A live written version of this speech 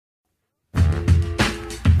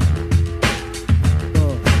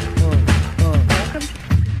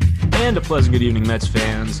And a pleasant good evening, Mets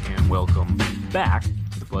fans, and welcome back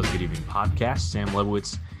to the Pleasant Good Evening podcast. Sam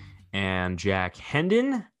Lebowitz and Jack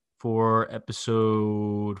Hendon for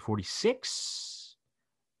episode 46,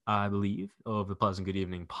 I believe, of the Pleasant Good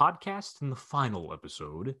Evening podcast, and the final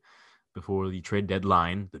episode before the trade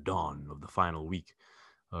deadline, the dawn of the final week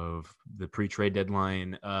of the pre-trade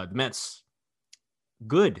deadline. The Mets,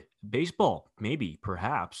 good baseball, maybe,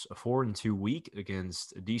 perhaps a 4-2 week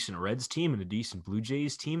against a decent Reds team and a decent Blue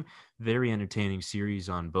Jays team. Very entertaining series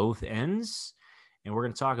on both ends, and we're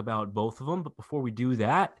going to talk about both of them. But before we do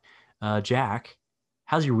that, Jack,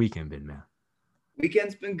 how's your weekend been, man?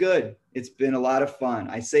 Weekend's been good. It's been a lot of fun.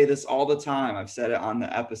 I say this all the time. I've said it on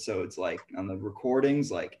the episodes, like on the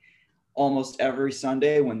recordings, like almost every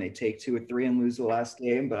Sunday when they take 2 or 3 and lose the last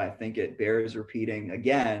game. But I think it bears repeating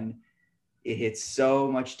again. It hits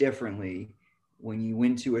so much differently when you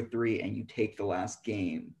win 2 or 3 and you take the last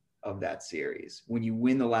game of that series. When you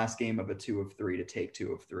win the last game of a 2 of 3 to take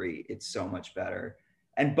 2 of 3, it's so much better.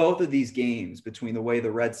 And both of these games, between the way the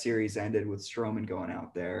Red Series ended with Stroman going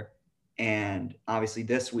out there, and obviously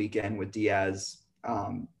this weekend with Diaz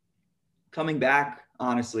coming back,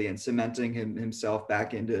 honestly, and cementing himself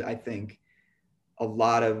back into, I think, a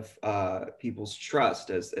lot of people's trust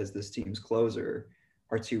as this team's closer,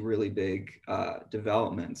 are 2 really big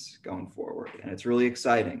developments going forward. And it's really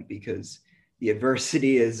exciting because the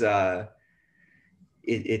adversity is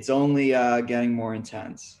it's only getting more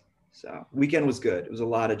intense. So weekend was good. It was a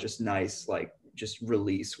lot of just nice, like, just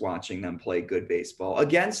release watching them play good baseball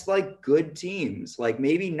against like good teams. Like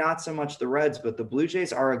maybe not so much the Reds, but the Blue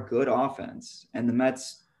Jays are a good offense, and the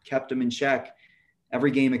Mets kept them in check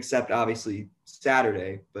every game except obviously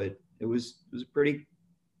Saturday. But it was pretty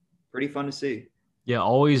fun to see. Yeah,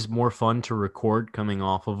 always more fun to record coming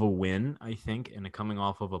off of a win, I think, and coming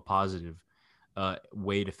off of a positive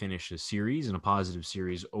way to finish a series and a positive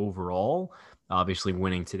series overall. Obviously,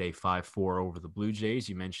 winning today 5-4 over the Blue Jays.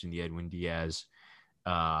 You mentioned the Edwin Diaz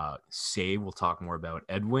save. We'll talk more about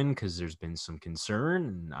Edwin because there's been some concern,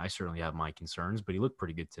 and I certainly have my concerns, but he looked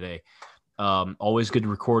pretty good today. Always good to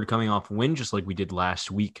record coming off a win, just like we did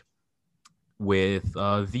last week with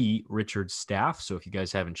the Richard staff. So if you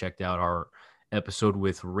guys haven't checked out our episode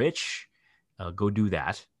with Rich, go do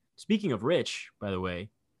that. Speaking of Rich, by the way,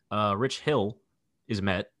 Rich Hill is a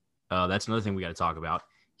Met. That's another thing we got to talk about.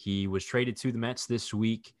 He was traded to the Mets this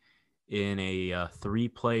week in a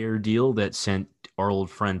 3-player deal that sent our old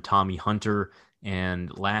friend Tommy Hunter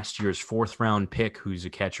and last year's 4th-round pick, who's a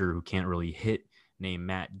catcher who can't really hit, named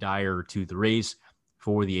Matt Dyer, to the Rays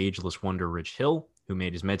for the ageless wonder Rich Hill, who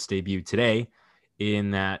made his Mets debut today in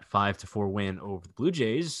that 5-4 win over the Blue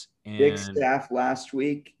Jays. And Dick staff last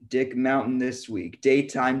week, Dick Mountain this week.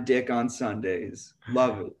 Daytime Dick on Sundays.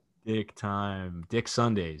 Love it. Dick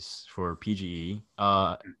Sundays for PGE.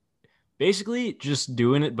 Basically just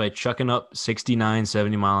doing it by chucking up 69,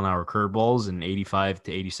 70 mile an hour curveballs and 85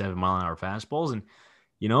 to 87 mile an hour fastballs. And,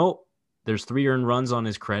 you know, there's 3 earned runs on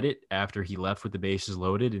his credit after he left with the bases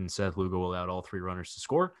loaded and Seth Lugo allowed all 3 runners to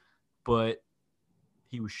score. But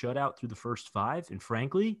he was shut out through the first 5. And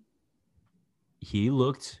frankly, he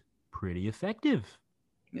looked pretty effective.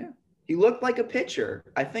 Yeah. He looked like a pitcher.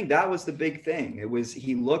 I think that was the big thing.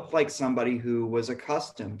 He looked like somebody who was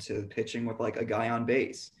accustomed to pitching with like a guy on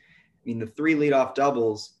base. I mean, the 3 leadoff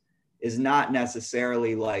doubles is not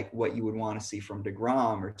necessarily like what you would want to see from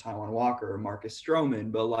DeGrom or Taijuan Walker or Marcus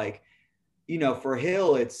Stroman, but like, you know, for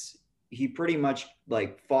Hill, he pretty much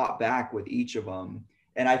like fought back with each of them.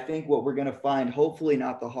 And I think what we're going to find, hopefully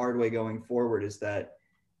not the hard way going forward, is that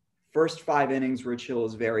first 5 innings, Rich Hill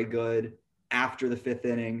is very good. After the 5th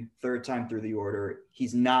inning, 3rd time through the order,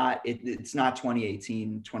 it's not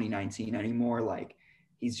 2018, 2019 anymore. Like,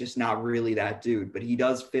 he's just not really that dude, but he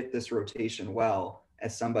does fit this rotation well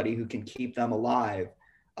as somebody who can keep them alive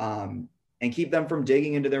and keep them from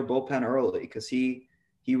digging into their bullpen early. Cause he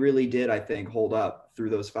really did, I think, hold up through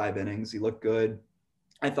those 5 innings. He looked good.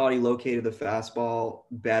 I thought he located the fastball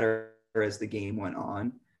better as the game went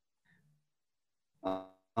on.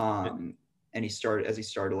 And he started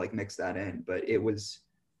to like mix that in, but it was.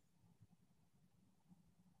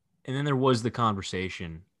 And then there was the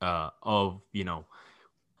conversation of, you know,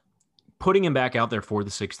 putting him back out there for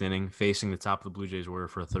the 6th inning, facing the top of the Blue Jays order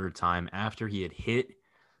for a 3rd time after he had hit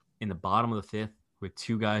in the bottom of the 5th with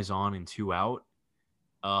 2 guys on and 2 out.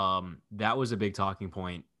 That was a big talking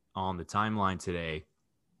point on the timeline today.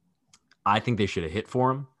 I think they should have hit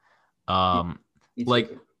for him.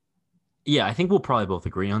 Yeah, I think we'll probably both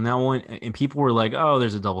agree on that one. And people were like, oh,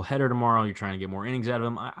 there's a doubleheader tomorrow. You're trying to get more innings out of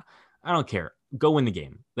him. I don't care. Go win the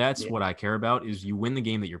game. That's what I care about, is you win the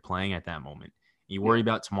game that you're playing at that moment. You worry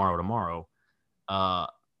about tomorrow.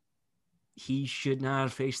 he should not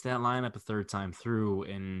have faced that lineup a third time through.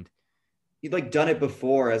 And He'd like done it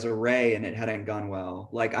before as a Ray and it hadn't gone well.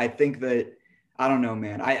 Like, I think that, I don't know,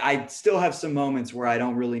 man. I still have some moments where I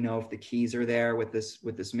don't really know if the keys are there with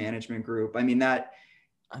this management group. I mean,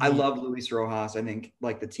 I love Luis Rojas. I think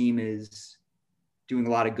like the team is doing a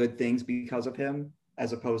lot of good things because of him,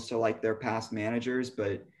 as opposed to like their past managers.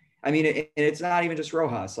 But I mean, it's not even just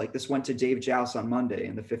Rojas. Like, this went to Dave Jouse on Monday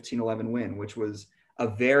in the 15-11 win, which was a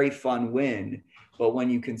very fun win. But when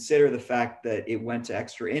you consider the fact that it went to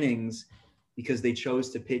extra innings because they chose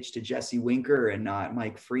to pitch to Jesse Winker and not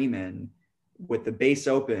Mike Freeman with the base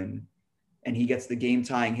open, and he gets the game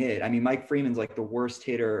tying hit. I mean, Mike Freeman's like the worst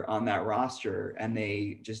hitter on that roster, and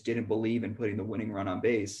they just didn't believe in putting the winning run on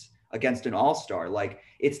base against an all-star. Like,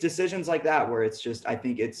 it's decisions like that where it's just, I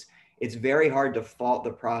think it's very hard to fault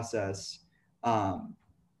the process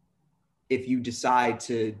if you decide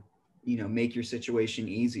to, make your situation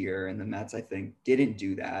easier. And the Mets, I think, didn't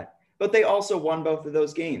do that, but they also won both of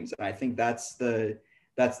those games. And I think that's the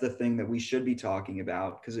thing that we should be talking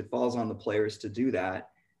about, because it falls on the players to do that.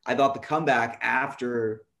 I thought the comeback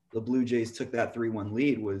after the Blue Jays took that 3-1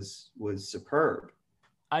 lead was superb.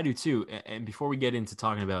 I do too. And before we get into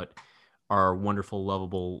talking about our wonderful,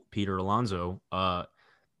 lovable Peter Alonso,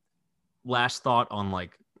 last thought on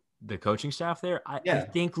like the coaching staff there. I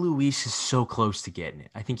think Luis is so close to getting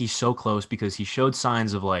it. I think he's so close because he showed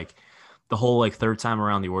signs of like the whole like third time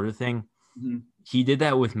around the order thing. Mm-hmm. He did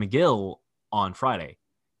that with McGill on Friday,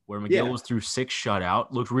 where McGill was through 6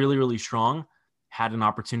 shutout, looked really, really strong, had an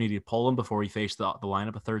opportunity to pull him before he faced the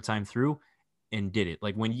lineup a third time through, and did it.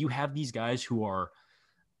 Like, when you have these guys who are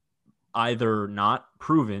either not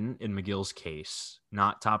proven, in McGill's case,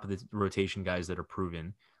 not top of the rotation guys that are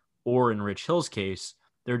proven, or in Rich Hill's case,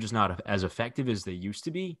 they're just not as effective as they used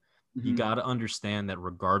to be. Mm-hmm. You got to understand that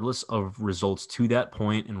regardless of results to that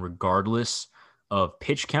point, and regardless of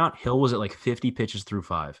pitch count, Hill was at like 50 pitches through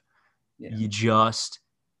 5. Yeah. You just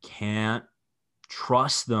can't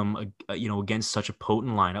trust them, against such a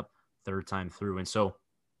potent lineup third time through. And so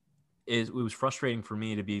it was frustrating for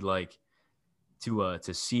me to be like, to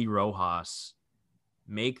see Rojas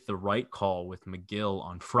make the right call with McGill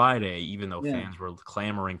on Friday, even though fans were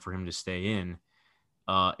clamoring for him to stay in,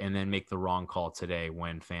 and then make the wrong call today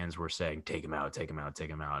when fans were saying, take him out, take him out, take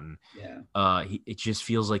him out. And it just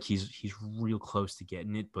feels like he's real close to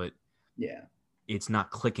getting it, but it's not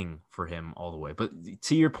clicking for him all the way. But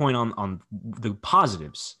to your point on the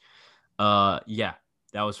positives, that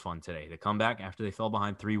was fun today. The comeback after they fell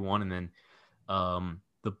behind 3-1, and then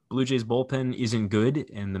the Blue Jays bullpen isn't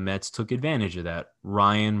good, and the Mets took advantage of that.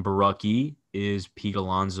 Ryan Borucki is Pete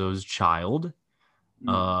Alonso's child.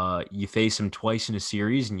 You face him twice in a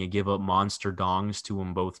series, and you give up monster dongs to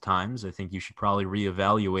him both times. I think you should probably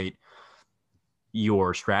reevaluate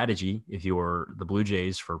your strategy if you're the Blue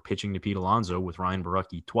Jays for pitching to Pete Alonso with Ryan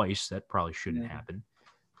Borucki twice. That probably shouldn't happen.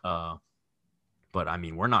 But, I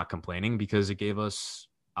mean, we're not complaining because it gave us,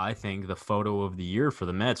 I think, the photo of the year for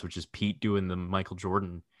the Mets, which is Pete doing the Michael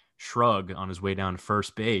Jordan shrug on his way down to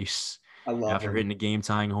first base after hitting a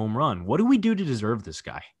game-tying home run. What do we do to deserve this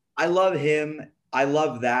guy? I love him. I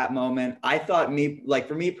love that moment. I thought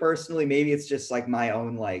for me personally, maybe it's just like my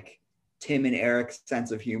own like Tim and Eric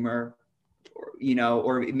sense of humor,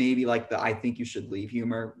 or maybe like the I think you should leave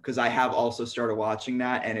humor, because I have also started watching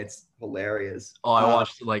that and it's hilarious. Oh,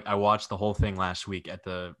 I watched the whole thing last week at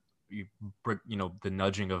the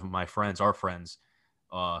nudging of my friends, our friends.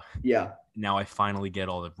 Now I finally get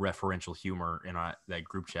all the referential humor in that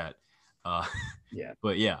group chat. But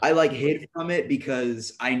I hid from it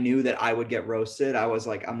because I knew that I would get roasted. I was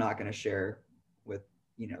like, I'm not going to share with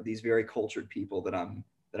these very cultured people that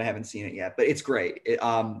I haven't seen it yet, but it's great.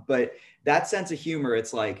 But that sense of humor,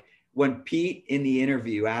 it's like when Pete in the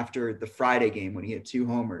interview after the Friday game, when he had 2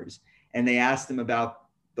 homers, and they asked him about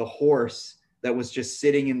the horse that was just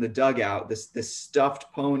sitting in the dugout, this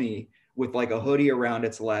stuffed pony with like a hoodie around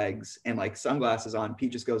its legs and like sunglasses on.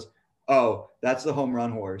 Pete just goes, "Oh, that's the home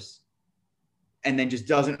run horse." And then just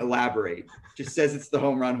doesn't elaborate, just says it's the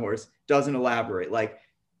home run horse, doesn't elaborate. Like,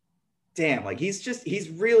 damn, like he's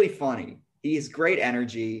really funny. He has great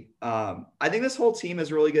energy. I think this whole team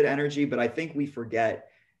has really good energy, but I think we forget,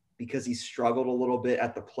 because he struggled a little bit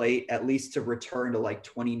at the plate, at least to return to like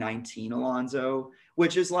 2019 Alonso,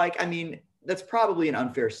 which is like, I mean, that's probably an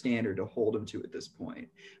unfair standard to hold him to at this point,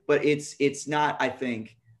 but it's not. I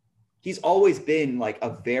think he's always been like a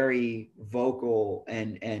very vocal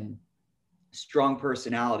and strong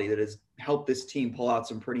personality that has helped this team pull out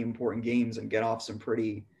some pretty important games and get off some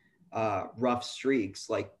pretty rough streaks.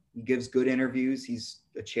 Like, he gives good interviews. He's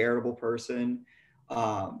a charitable person.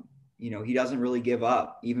 he doesn't really give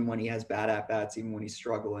up, even when he has bad at-bats, even when he's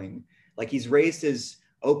struggling. Like, he's raised his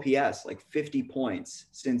OPS like 50 points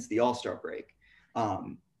since the All-Star break.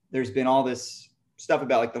 There's been all this stuff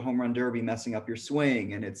about like the home run derby messing up your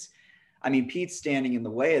swing. And Pete's standing in the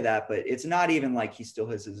way of that, but it's not even like he still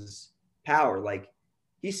has his power. Like,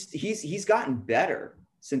 he's gotten better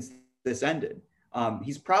since this ended.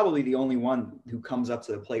 He's probably the only one who comes up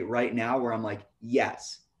to the plate right now where I'm like,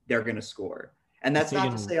 yes, they're going to score. And that's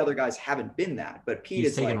not to say other guys haven't been that, but Pete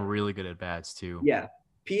is taking really good at bats too. Yeah.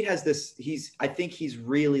 Pete has this, I think he's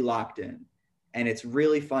really locked in, and it's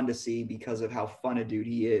really fun to see because of how fun a dude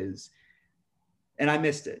he is. And I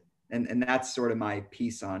missed it. And that's sort of my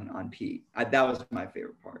piece on Pete. That was my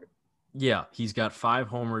favorite part. Yeah, he's got 5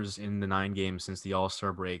 homers in the 9 games since the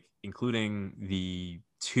All-Star break, including the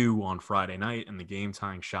 2 on Friday night and the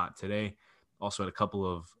game-tying shot today. Also had a couple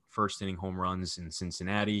of first-inning home runs in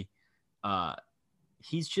Cincinnati.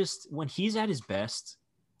 He's just, when he's at his best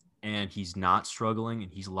and he's not struggling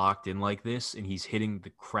and he's locked in like this and he's hitting the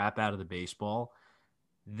crap out of the baseball,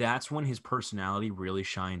 that's when his personality really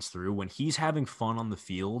shines through. When he's having fun on the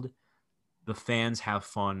field, the fans have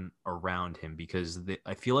fun around him because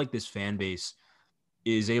I feel like this fan base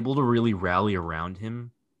is able to really rally around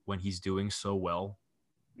him when he's doing so well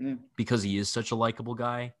because he is such a likable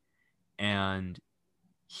guy and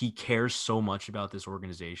he cares so much about this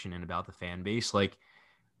organization and about the fan base. Like,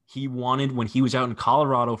 he wanted, when he was out in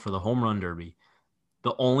Colorado for the home run derby,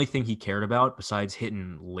 the only thing he cared about besides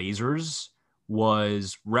hitting lasers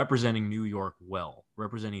was representing New York well,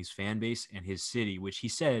 representing his fan base and his city, which he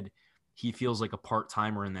said he feels like a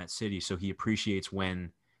part-timer in that city. So he appreciates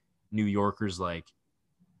when New Yorkers like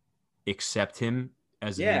accept him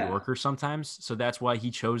as a New Yorker sometimes. So that's why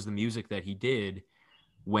he chose the music that he did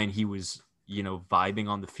when he was, vibing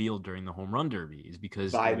on the field during the home run derby, is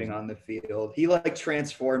because vibing on the field. He like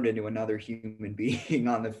transformed into another human being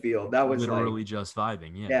on the field. That was literally just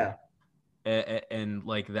vibing. Yeah. And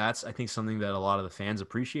like, that's, I think, something that a lot of the fans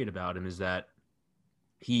appreciate about him is that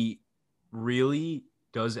he really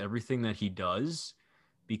does everything that he does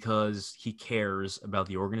because he cares about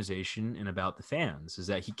the organization and about the fans. Is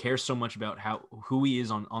that he cares so much about who he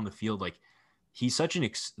is on the field. Like, he's such an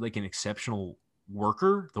exceptional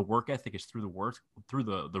worker. The work ethic is through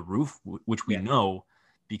the roof, which we know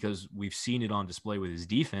because we've seen it on display with his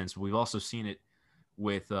defense. But we've also seen it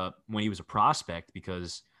with when he was a prospect,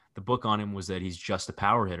 because the book on him was that he's just a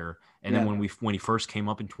power hitter. And then when he first came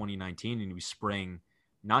up in 2019 and he was spraying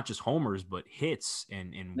not just homers, but hits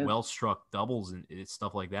and well-struck doubles and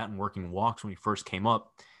stuff like that, and working walks when he first came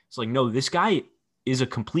up. It's like, no, this guy is a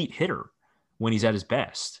complete hitter when he's at his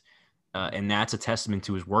best. And that's a testament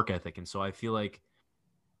to his work ethic. And so I feel like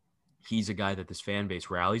he's a guy that this fan base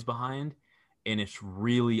rallies behind, and it's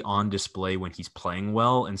really on display when he's playing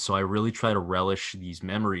well. And so I really try to relish these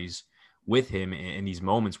memories with him and these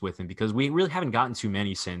moments with him, because we really haven't gotten too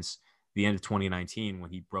many since the end of 2019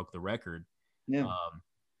 when he broke the record. Now,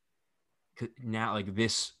 like,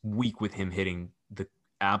 this week with him hitting the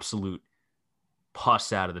absolute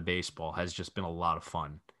pus out of the baseball has just been a lot of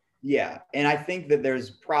fun. Yeah. And I think that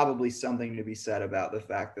there's probably something to be said about the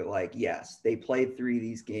fact that, like, yes, they played 3 of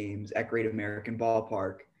these games at Great American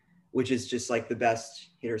Ballpark, which is just like the best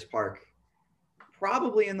hitters park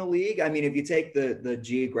probably in the league. I mean, if you take the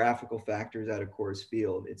geographical factors out of Coors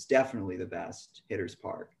Field, it's definitely the best hitters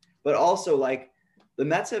park. But also, like, the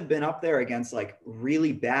Mets have been up there against like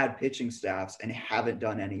really bad pitching staffs and haven't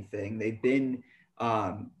done anything. They've been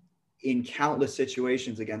in countless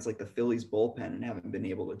situations against like the Phillies bullpen and haven't been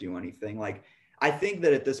able to do anything. Like, I think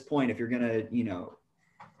that at this point, if you're going to,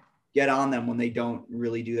 get on them when they don't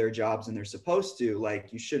really do their jobs and they're supposed to,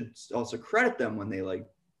 like, you should also credit them when they like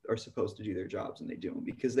are supposed to do their jobs and they do them,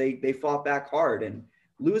 because they fought back hard. And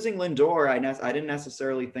losing Lindor, I didn't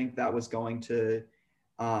necessarily think that was going to,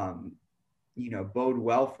 bode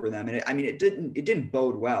well for them. And it didn't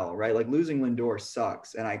bode well, right? Like, losing Lindor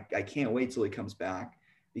sucks. And I can't wait till he comes back,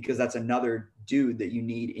 because that's another dude that you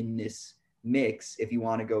need in this mix if you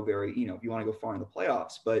want to go if you want to go far in the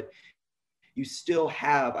playoffs. But you still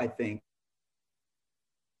have, I think,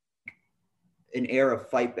 an air of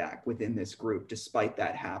fight back within this group, despite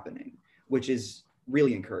that happening, which is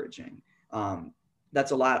really encouraging.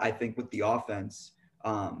 That's a lot, I think, with the offense.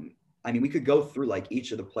 We could go through like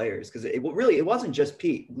each of the players, because it wasn't just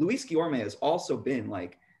Pete. Luis Guillorme has also been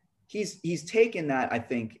like, he's taken that, I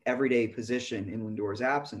think, everyday position in Lindor's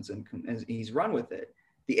absence, and he's run with it.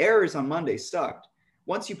 The errors on Monday sucked.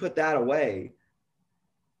 Once you put that away,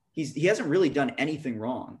 he hasn't really done anything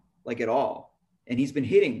wrong, like, at all. And he's been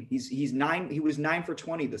hitting. He was 9 for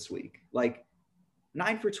 20 this week. Like,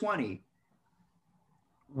 9 for 20.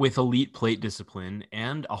 with elite plate discipline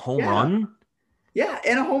and a home Yeah. run. Yeah,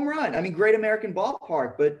 and a home run. I mean, Great American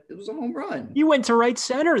Ballpark, but it was a home run. You went to right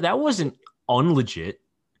center. That wasn't unlegit.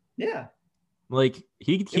 Yeah, Like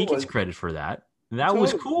he it gets was credit for that. That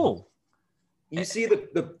was totally. cool. You see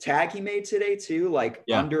the tag he made today too, like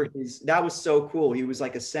Yeah. under his. That was so cool. He was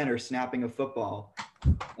like a center snapping a football,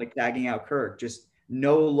 like tagging out Kirk. Just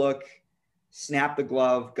no look, snap the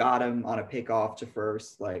glove, got him on a pickoff to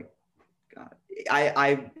first. Like, God,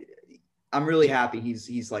 I'm really happy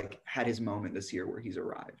he's like had his moment this year where he's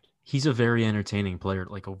arrived. He's a very entertaining player,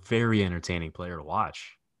 like a very entertaining player to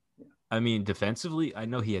watch. I mean, defensively, I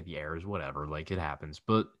know he had the errors, whatever, like it happens,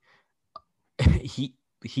 but he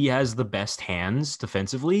he has the best hands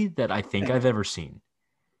defensively that I think Yeah, I've ever seen.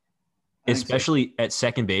 I think so. Especially at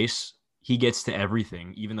second base, he gets to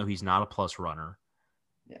everything, even though he's not a plus runner.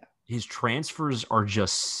 Yeah, His transfers are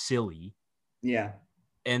just silly. yeah,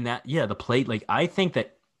 And that, yeah, the plate, like I think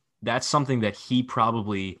that's something that he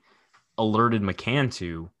probably alerted McCann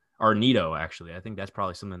to, or Nito, actually. I think that's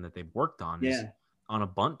probably something that they've worked on is yeah. on a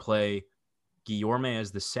bunt play, Guillorme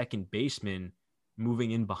as the second baseman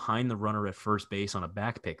moving in behind the runner at first base on a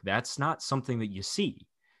back pick. That's not something that you see,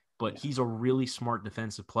 but Yeah. he's a really smart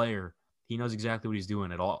defensive player. He knows exactly what he's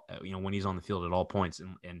doing at all, when he's on the field at all points.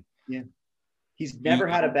 And Yeah. He's never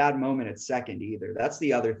he, had a bad moment at second either. That's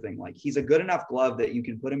the other thing. Like he's a good enough glove that you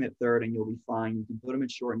can put him at third and you'll be fine. You can put him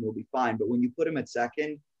at short and you'll be fine. But when you put him at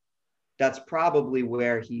second, that's probably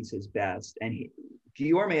where he's his best. And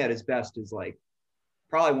Guillorme at his best is like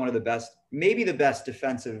probably one of the best, maybe the best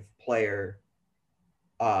defensive player.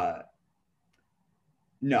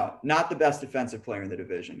 No, not the best defensive player in the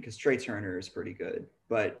division because Trey Turner is pretty good,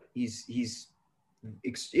 but he's just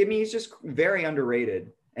very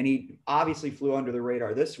underrated. And he obviously flew under the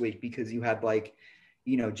radar this week because you had like,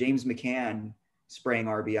 James McCann spraying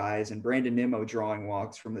RBIs and Brandon Nimmo drawing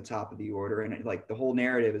walks from the top of the order. And like the whole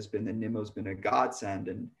narrative has been that Nimmo's been a godsend.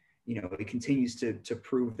 And, it continues to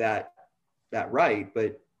prove that right.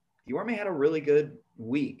 But Guillorme had a really good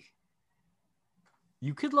week.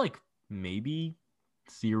 you could like maybe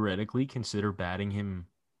theoretically consider batting him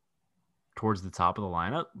towards the top of the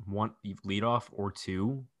lineup, one leadoff or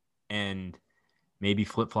two, and maybe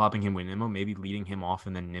flip-flopping him with Nimmo, maybe leading him off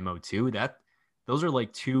and then Nimmo too. Those are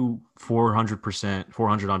like two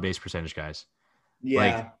 400% on base percentage guys.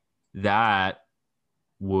 Like Yeah. that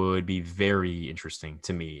would be very interesting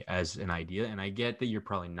to me as an idea. And I get that you're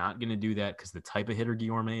probably not going to do that because the type of hitter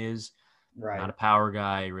Guillorme is Right. not a power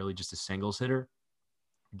guy, really just a singles hitter.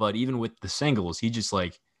 But even with the singles, he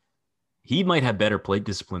might have better plate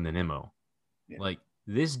discipline than Nimmo. Yeah. Like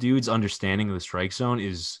this dude's understanding of the strike zone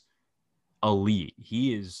is elite.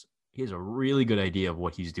 He has a really good idea of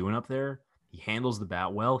what he's doing up there. He handles the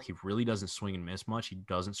bat well. He really doesn't swing and miss much. He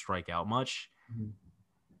doesn't strike out much. Mm-hmm.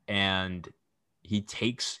 And he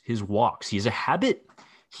takes his walks. He has a habit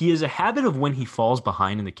of when he falls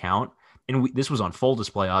behind in the count. And this was on full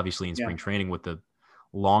display, obviously, in spring training with the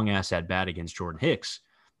long ass at bat against Jordan Hicks.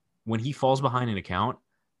 When he falls behind in a count,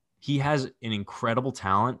 he has an incredible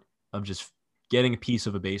talent of just getting a piece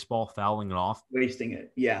of a baseball, fouling it off, wasting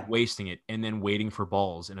it, and then waiting for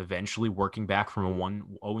balls, and eventually working back from a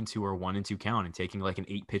 1-0-2 or 1-2 count and taking like an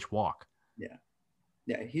 8-pitch walk.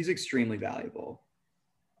 Yeah, he's extremely valuable.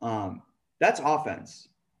 That's offense.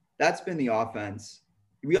 That's been the offense.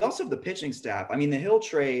 We also have the pitching staff. I mean, the Hill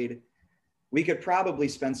trade, we could probably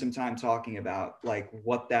spend some time talking about like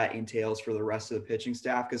what that entails for the rest of the pitching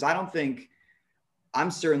staff because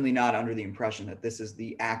I'm certainly not under the impression that this is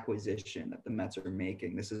the acquisition that the Mets are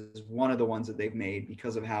making. This is one of the ones that they've made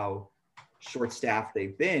because of how short-staffed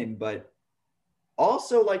they've been, but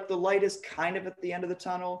also like the light is kind of at the end of the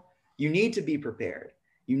tunnel. You need to be prepared.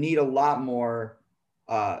 You need a lot more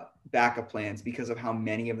backup plans because of how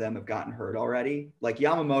many of them have gotten hurt already. Like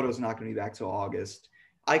Yamamoto's not going to be back till August.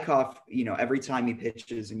 Eichhoff, every time he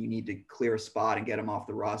pitches and you need to clear a spot and get him off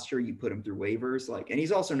the roster, you put him through waivers. And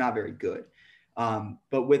he's also not very good.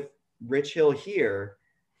 But with Rich Hill here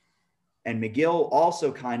and McGill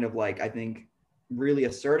also kind of like, I think, really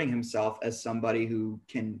asserting himself as somebody who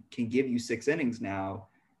can give you 6 innings now.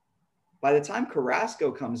 By the time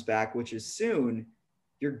Carrasco comes back, which is soon,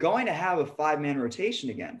 you're going to have a 5-man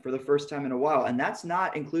rotation again for the first time in a while. And that's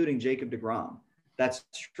not including Jacob deGrom. That's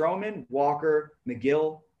Stroman, Walker,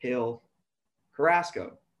 McGill, Hill,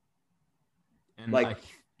 Carrasco. And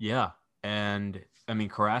And I mean,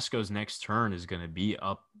 Carrasco's next turn is going to be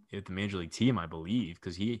up at the major league team, I believe,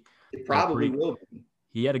 because it probably will be.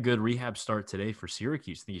 He had a good rehab start today for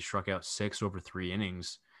Syracuse. I think he struck out 6 over 3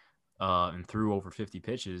 innings and threw over 50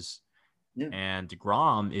 pitches. Yeah. And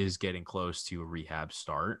DeGrom is getting close to a rehab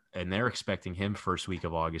start, and they're expecting him first week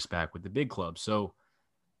of August back with the big club. So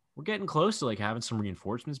we're getting close to like having some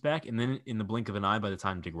reinforcements back. And then in the blink of an eye, by the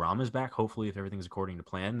time DeGrom is back, hopefully if everything's according to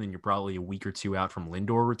plan, then you're probably a week or two out from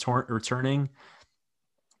Lindor returning.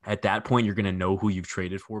 At that point, you're going to know who you've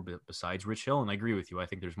traded for besides Rich Hill. And I agree with you. I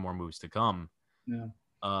think there's more moves to come.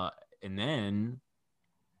 Yeah. And then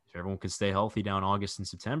if everyone can stay healthy down August and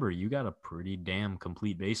September, you got a pretty damn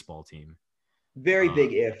complete baseball team. Very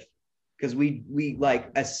big if, because we like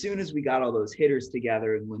as soon as we got all those hitters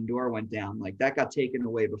together and Lindor went down, like that got taken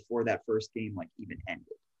away before that first game like even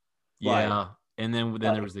ended. Yeah, and then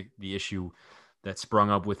there was the issue that sprung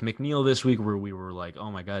up with McNeil this week where we were like, oh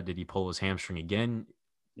my god, did he pull his hamstring again?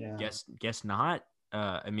 Yeah, guess not.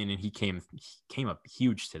 I mean, and he came up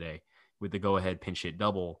huge today with the go ahead pinch hit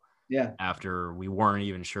double. Yeah, after we weren't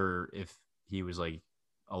even sure if he was like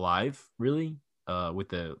alive really. With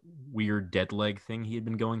the weird dead leg thing he had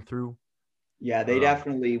been going through. Yeah, they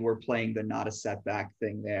definitely were playing the not a setback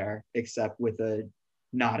thing there, except with a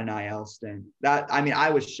not an IL stint. That I mean, I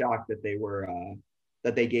was shocked that they were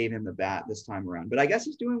that they gave him the bat this time around. But I guess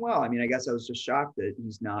he's doing well. I mean, I guess I was just shocked that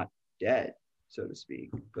he's not dead, so to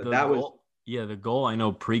speak. But the goal I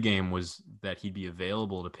know pregame was that he'd be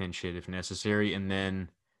available to pinch hit if necessary, and then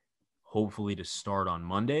hopefully to start on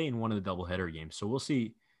Monday in one of the doubleheader games. So we'll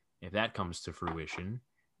see if that comes to fruition.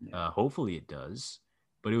 Hopefully it does.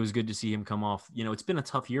 But it was good to see him come off. You know, it's been a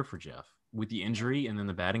tough year for Jeff with the injury and then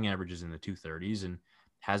the batting averages in the 230s and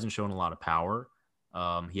hasn't shown a lot of power.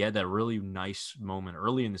 He had that really nice moment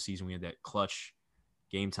early in the season. We had that clutch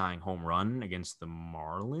game-tying home run against the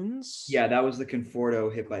Marlins. Yeah, that was the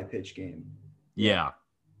Conforto hit by pitch game. Yeah.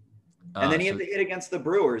 And then he had the hit against the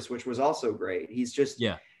Brewers, which was also great. He's just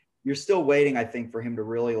you're still waiting, I think, for him to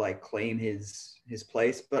really like claim his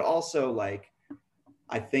place. But also like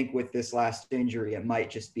I think with this last injury, it might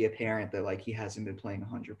just be apparent that like he hasn't been playing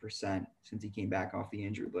 100% since he came back off the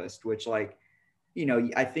injured list, which like, you know,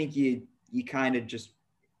 I think you kind of just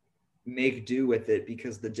make do with it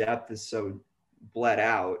because the depth is so bled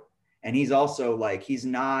out. And he's also like, he's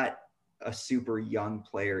not a super young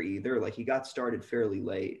player either. Like he got started fairly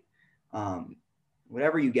late.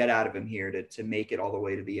 Whatever you get out of him here to make it all the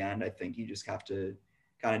way to the end, I think you just have to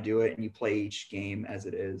kind of do it and you play each game as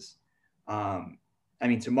it is. I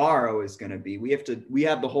mean, tomorrow is going to be, we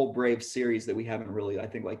have the whole Braves series that we haven't really, I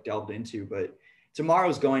think, like delved into, but tomorrow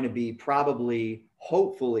is going to be probably,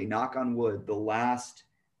 hopefully, knock on wood, the last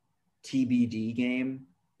TBD game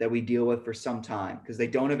that we deal with for some time because they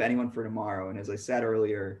don't have anyone for tomorrow. And as I said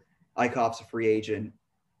earlier, Eichhoff's a free agent.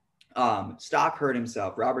 Stock hurt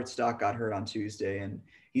himself. Robert Stock got hurt on Tuesday, and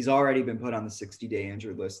he's already been put on the 60-day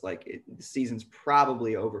injured list. Like the season's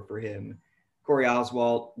probably over for him. Corey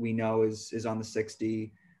Oswalt, we know, is on the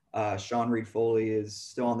 60. Sean Reed-Foley is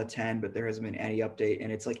still on the 10, but there hasn't been any update,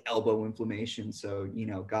 and it's like elbow inflammation. So, you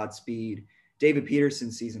know, Godspeed. David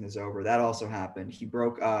Peterson's season is over. That also happened. He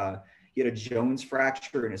had a Jones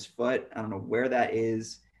fracture in his foot. I don't know where that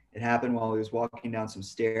is. It happened while he was walking down some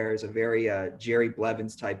stairs, a very Jerry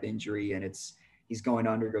Blevins type injury, and he's going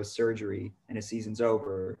to undergo surgery, and his season's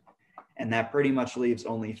over. And that pretty much leaves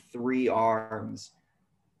only 3 arms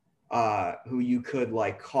who you could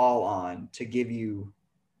like call on to give you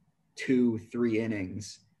 2-3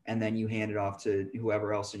 innings, and then you hand it off to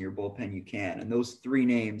whoever else in your bullpen you can. And those 3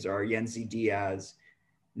 names are Yennsy Diaz,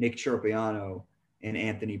 Nick Tropiano, and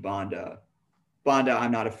Anthony Banda. Banda,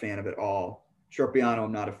 I'm not a fan of at all. Tropiano,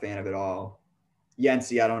 I'm not a fan of at all.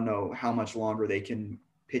 Yennsy, I don't know how much longer they can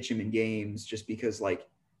pitch him in games just because like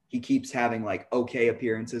he keeps having like okay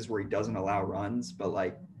appearances where he doesn't allow runs, but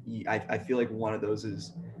like I feel like one of those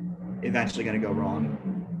is eventually going to go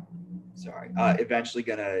wrong. Eventually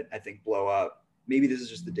going to, I think, blow up. Maybe this is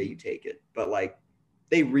just the day you take it, but like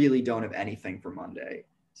they really don't have anything for Monday.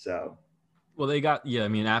 So, well, they got, I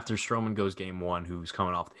mean, after Stroman goes game 1, who's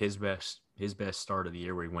coming off his best start of the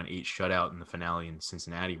year where he went 8 shutout in the finale in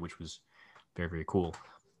Cincinnati, which was very, very cool.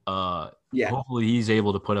 Hopefully he's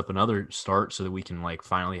able to put up another start so that we can like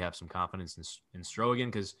finally have some confidence in Stroh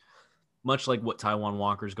again. Cause much like what Taijuan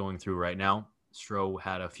Walker's going through right now, Stroh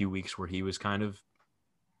had a few weeks where he was kind of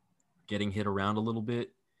getting hit around a little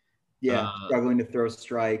bit. Yeah. Struggling to throw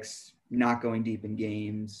strikes, not going deep in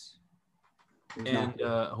games. And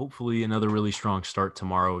hopefully another really strong start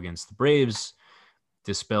tomorrow against the Braves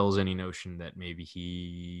dispels any notion that maybe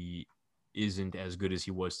he isn't as good as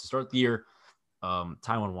he was to start the year.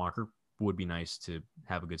 Taijuan Walker would be nice to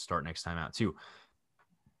have a good start next time out too.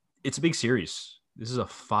 It's a big series. This is a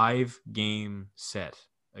 5-game set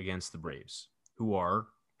against the Braves, who are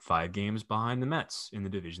 5 games behind the Mets in the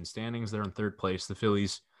division standings. They're in 3rd place. The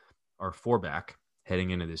Phillies are 4 back heading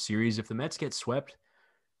into this series. If the Mets get swept,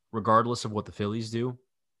 regardless of what the Phillies do,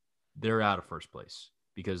 they're out of first place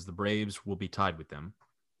because the Braves will be tied with them.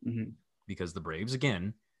 Mm-hmm. Because the Braves,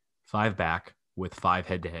 again, 5 back with 5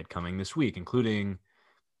 head-to-head coming this week, including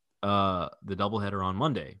the doubleheader on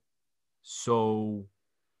Monday. So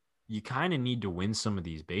you kind of need to win some of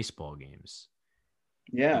these baseball games.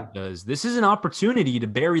 Yeah. Because this is an opportunity to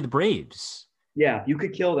bury the Braves. Yeah, you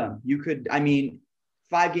could kill them. You could, I mean,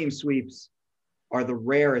 5-game sweeps are the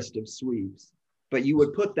rarest of sweeps, but you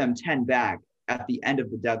would put them 10 back at the end of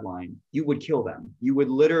the deadline. You would kill them. You would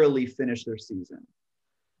literally finish their season.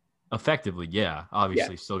 Effectively, yeah.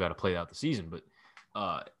 Obviously, still got to play out the season, but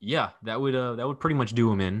yeah, that would pretty much do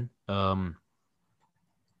them in.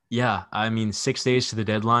 Yeah, I mean, 6 days to the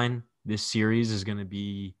deadline. This series is going to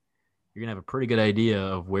be. You're gonna have a pretty good idea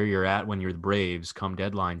of where you're at when you're the Braves come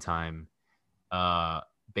deadline time.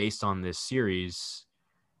 Based on this series,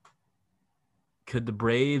 could the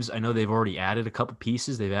Braves? I know they've already added a couple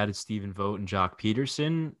pieces. They've added Stephen Vogt and Jock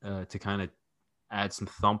Peterson to kind of add some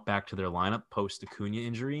thump back to their lineup post Acuna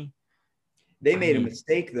injury. They made a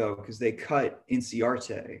mistake, though, because they cut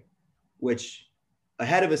Inciarte, which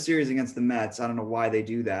ahead of a series against the Mets, I don't know why they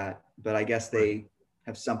do that, but I guess they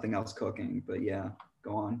have something else cooking. But yeah,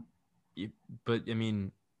 go on. But, I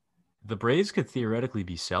mean, the Braves could theoretically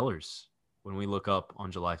be sellers when we look up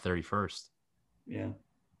on July 31st. Yeah.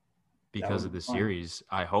 Because of the series.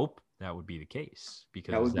 I hope that would be the case.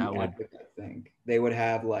 Because that would epic, I think. They would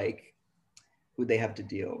have, like, who'd they have to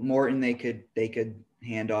deal? Morton, they could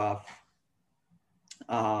hand off.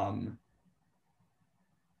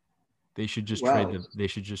 They should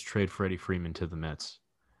just trade Freddie Freeman to the Mets.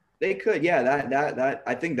 They could, yeah. That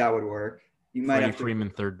I think that would work. You might have Freeman,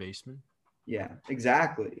 third baseman. Yeah,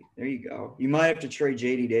 exactly. There you go. You might have to trade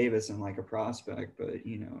JD Davis and like a prospect, but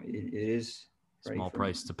you know it is small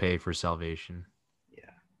price to pay for salvation.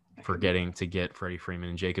 Yeah, for getting to get Freddie Freeman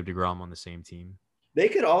and Jacob deGrom on the same team. They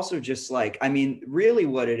could also just like, I mean, really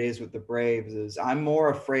what it is with the Braves is I'm more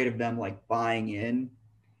afraid of them like buying in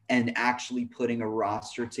and actually putting a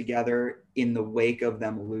roster together in the wake of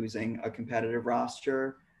them losing a competitive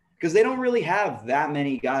roster, because they don't really have that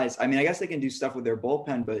many guys. I mean, I guess they can do stuff with their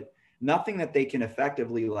bullpen, but nothing that they can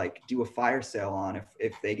effectively like do a fire sale on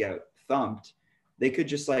if they get thumped. They could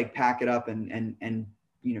just like pack it up and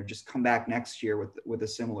you know, just come back next year with a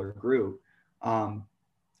similar group.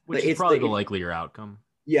 Which is probably the likelier outcome.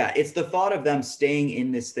 Yeah, it's the thought of them staying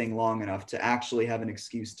in this thing long enough to actually have an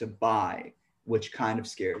excuse to buy, which kind of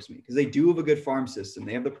scares me, because they do have a good farm system.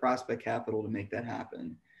 They have the prospect capital to make that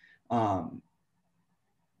happen.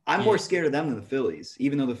 I'm more scared of them than the Phillies,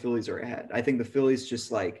 even though the Phillies are ahead. I think the Phillies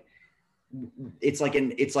just like, it's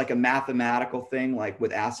like a mathematical thing, like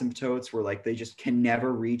with asymptotes, where like they just can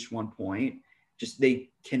never reach one point. Just they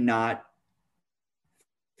cannot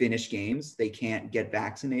finish games. They can't get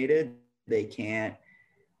vaccinated. They can't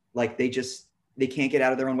get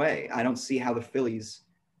out of their own way. I don't see how the Phillies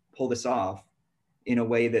pull this off in a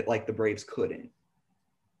way that like the Braves couldn't.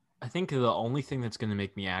 I think the only thing that's going to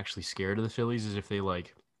make me actually scared of the Phillies is if they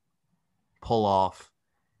like pull off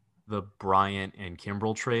the Bryant and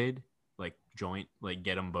Kimbrel trade, like joint, like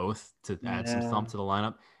get them both to add some thump to the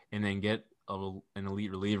lineup, and then get an elite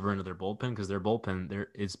reliever into their bullpen, because their bullpen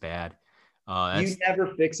is bad. You never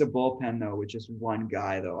fix a bullpen though with just one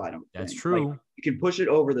guy, though. I don't. That's true. Like, you can push it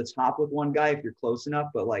over the top with one guy if you're close enough,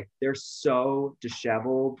 but like they're so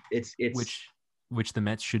disheveled. It's which the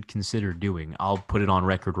Mets should consider doing. I'll put it on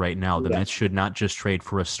record right now. The Mets should not just trade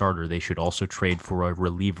for a starter; they should also trade for a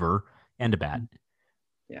reliever and a bat.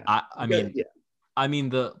 Yeah, I mean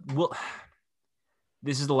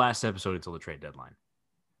this is the last episode until the trade deadline.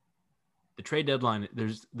 The trade deadline,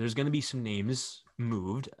 there's going to be some names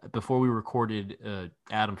moved. Before we recorded,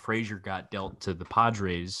 Adam Frazier got dealt to the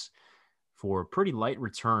Padres for a pretty light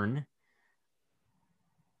return.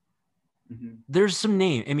 Mm-hmm. There's some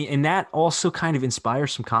name. I mean, and that also kind of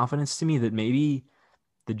inspires some confidence to me that maybe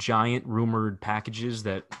the giant rumored packages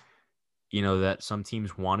that, you know, that some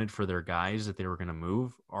teams wanted for their guys that they were going to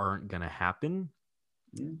move aren't going to happen.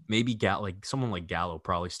 Yeah. Maybe someone like Gallo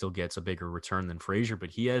probably still gets a bigger return than Frazier,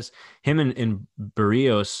 but him and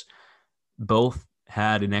Barrios both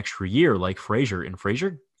had an extra year like Frazier. And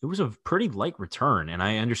Frazier, it was a pretty light return. And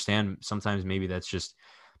I understand sometimes maybe that's just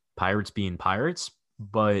Pirates being Pirates,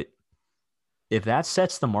 but if that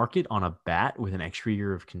sets the market on a bat with an extra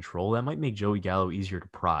year of control, that might make Joey Gallo easier to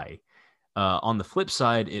pry. On the flip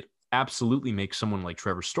side, it absolutely makes someone like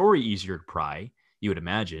Trevor Story easier to pry, you would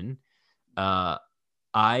imagine.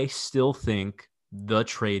 I still think the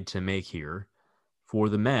trade to make here for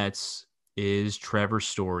the Mets is Trevor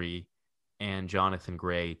Story and Jonathan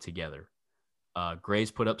Gray together.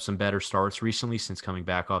 Gray's put up some better starts recently since coming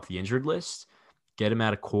back off the injured list. Get him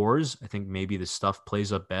out of cores. I think maybe the stuff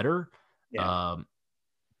plays up better. Yeah.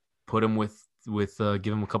 Put him with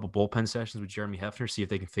give him a couple bullpen sessions with Jeremy Hefner, see if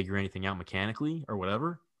they can figure anything out mechanically or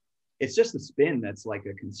whatever. It's just the spin that's like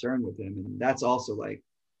a concern with him, and that's also like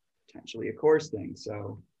potentially a course thing.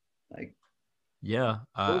 So, like, yeah,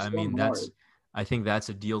 I mean I think that's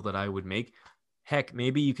a deal that I would make. Heck,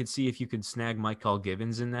 maybe you could see if you could snag Michael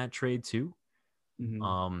Givens in that trade too.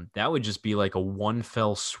 Mm-hmm. That would just be like a one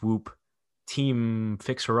fell swoop team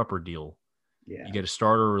fixer upper deal. Yeah. You get a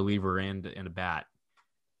starter, reliever, and a bat.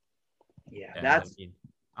 Yeah, And that's.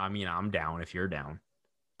 I mean, I'm down if you're down.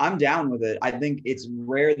 I'm down with it. I think it's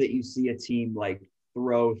rare that you see a team like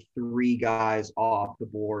throw 3 guys off the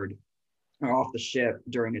board or off the ship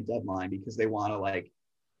during a deadline because they want to like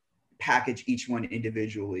package each one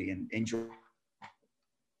individually and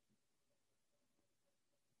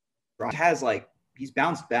has like he's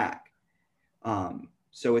bounced back.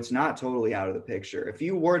 So it's not totally out of the picture. If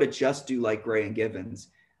you were to just do like Gray and Givens,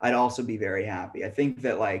 I'd also be very happy. I think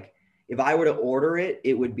that like if I were to order it,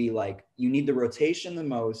 it would be like you need the rotation the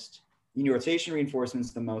most, you need rotation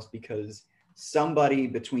reinforcements the most because somebody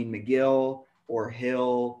between McGill or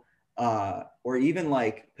Hill or even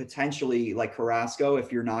like potentially like Carrasco,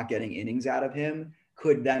 if you're not getting innings out of him,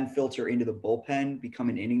 could then filter into the bullpen, become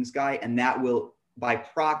an innings guy, and that will by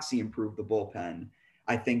proxy improve the bullpen.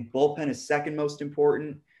 I think bullpen is second most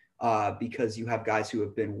important because you have guys who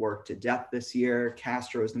have been worked to death this year.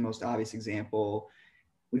 Castro is the most obvious example.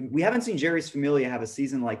 We haven't seen Jeurys Familia have a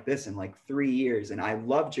season like this in like 3 years. And I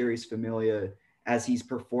love Jeurys Familia as he's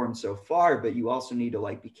performed so far, but you also need to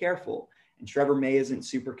like be careful. And Trevor May isn't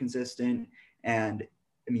super consistent. And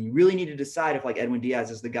I mean, you really need to decide if like Edwin Diaz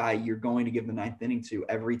is the guy you're going to give the 9th inning to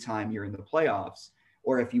every time you're in the playoffs,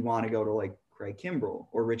 or if you want to go to like Craig Kimbrell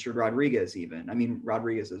or Richard Rodriguez even. I mean,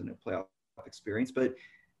 Rodriguez isn't a playoff experience, but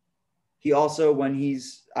he also, when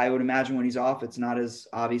he's, I would imagine when he's off, it's not as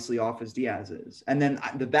obviously off as Diaz is. And then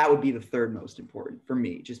the bat would be the third most important for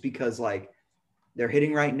me, just because like they're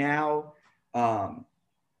hitting right now.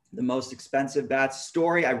 The most expensive bats.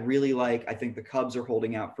 Story I really like. I think the Cubs are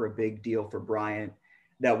holding out for a big deal for Bryant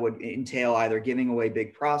that would entail either giving away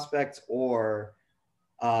big prospects or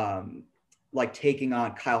like taking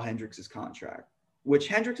on Kyle Hendricks' contract, which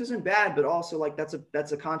Hendricks isn't bad, but also like that's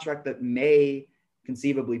a contract that may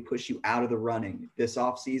conceivably push you out of the running this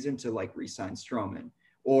offseason to like re-sign Stroman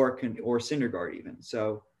or Syndergaard even.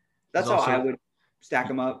 So that's how I would stack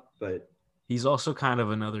them up. But he's also kind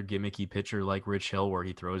of another gimmicky pitcher like Rich Hill, where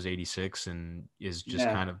he throws 86 and is just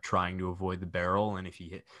kind of trying to avoid the barrel. And if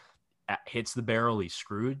he hits the barrel, he's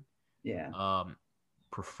screwed. Yeah.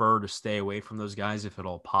 Prefer to stay away from those guys if at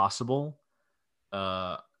all possible.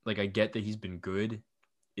 Like I get that he's been good.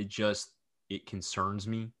 It concerns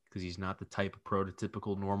me because he's not the type of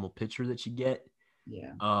prototypical normal pitcher that you get.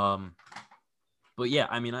 Yeah. But yeah,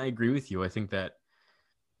 I mean, I agree with you. I think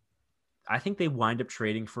they wind up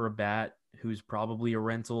trading for a bat who's probably a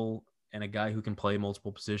rental and a guy who can play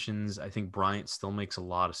multiple positions. I think Bryant still makes a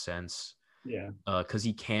lot of sense. Yeah. Because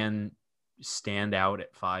he can stand out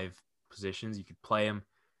at 5 positions. You could play him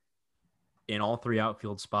in all 3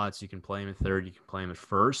 outfield spots. You can play him at third. You can play him at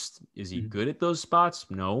first. Is he good at those spots?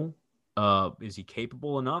 No. Is he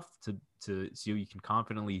capable enough to so you can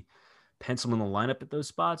confidently pencil him in the lineup at those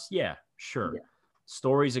spots? Yeah, sure. Yeah.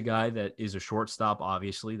 Story's a guy that is a shortstop.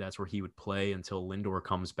 Obviously, that's where he would play until Lindor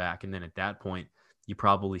comes back, and then at that point, you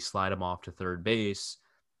probably slide him off to third base,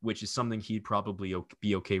 which is something he'd probably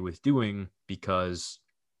be okay with doing because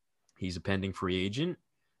he's a pending free agent.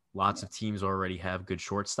 Lots of teams already have good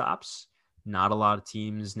shortstops. Not a lot of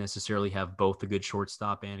teams necessarily have both a good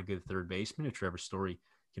shortstop and a good third baseman. If Trevor Story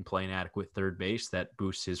can play an adequate third base, that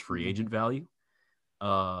boosts his free agent value.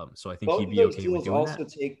 So I think both he'd be okay with doing also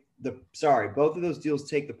that. Both of those deals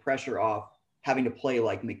take the pressure off having to play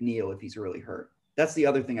like McNeil if he's really hurt. That's the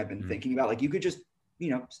other thing I've been thinking about. Like you could just,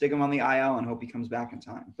 stick him on the IL and hope he comes back in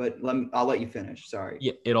time. But I'll let you finish. Sorry.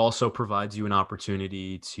 Yeah, it also provides you an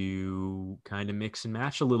opportunity to kind of mix and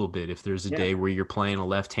match a little bit. If there's a day where you're playing a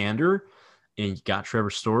left-hander and you got Trevor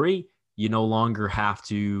Story, you no longer have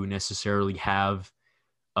to necessarily have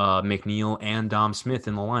McNeil and Dom Smith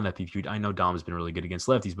in the lineup. I know Dom's been really good against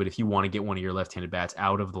lefties, but if you want to get one of your left-handed bats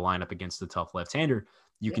out of the lineup against the tough left-hander,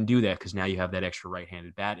 you can do that because now you have that extra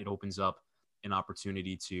right-handed bat. It opens up an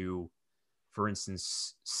opportunity to, for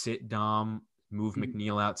instance, sit Dom, move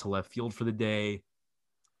McNeil out to left field for the day,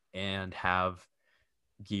 and have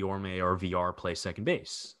Guillorme or VR play second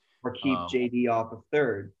base. Or keep JD off of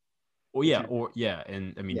third. Well, yeah,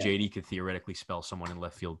 and I mean Yeah. JD could theoretically spell someone in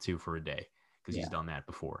left field too for a day because he's Yeah. done that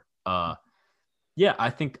before. Yeah, I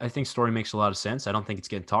think Story makes a lot of sense. I don't think it's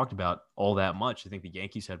getting talked about all that much. I think the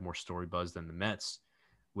Yankees had more Story buzz than the Mets,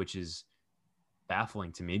 which is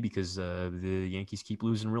baffling to me because the Yankees keep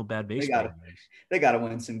losing real bad They baseball got games. they got to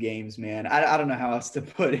win some games, man. I don't know how else to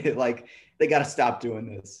put it. Like they got to stop doing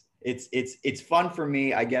this. It's fun for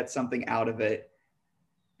me. I get something out of it.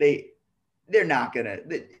 They're not gonna.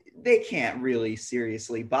 They can't really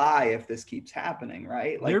seriously buy if this keeps happening,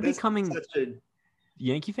 right? They're Like this is becoming such a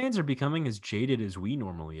Yankee fans are becoming as jaded as we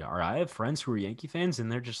normally are. I have friends who are Yankee fans,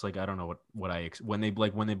 and they're just like, I don't know what when they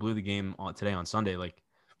blew the game on today on Sunday, like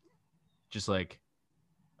just like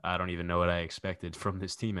I don't even know what I expected from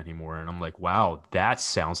this team anymore. And I'm like, wow, that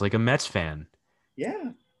sounds like a Mets fan.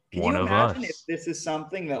 yeah. Can One you of imagine if us. this is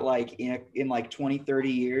something that like in like 20, 30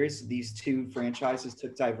 years, these two franchises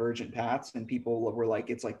took divergent paths and people were like,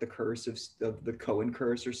 it's like the curse of the Cohen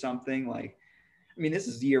curse or something. Like, I mean, this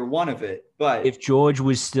is year one of it, but If George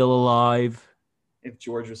was still alive, if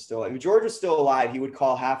George was still alive, he would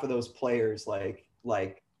call half of those players like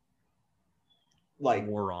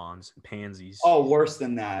morons, pansies. oh, worse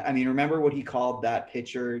than that. I mean, remember what he called that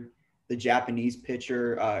pitcher, the Japanese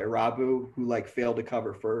pitcher, Irabu, who like failed to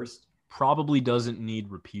cover first? Probably doesn't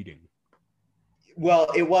need repeating. Well,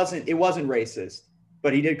 it wasn't racist,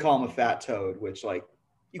 but he did call him a fat toad, which like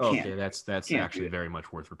you Okay, can't that's can't actually do very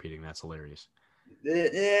much worth repeating. That's hilarious.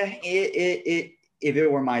 if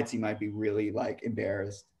it were my team, I'd be really like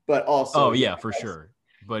embarrassed. But also, Oh yeah, yeah, for sure.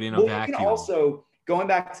 But in a well, you can vacuum, also going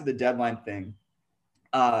back to the deadline thing.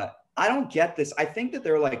 I don't get this. I think that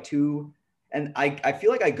they're like two, and I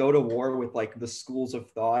feel like I go to war with like the schools of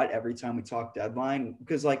thought every time we talk deadline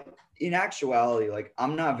because like in actuality, like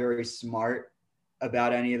I'm not very smart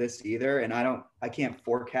about any of this either, and I can't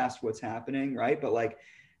forecast what's happening, right? But like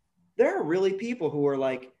there are really people who are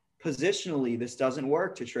like positionally this doesn't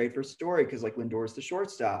work to trade for Story because like Lindor's the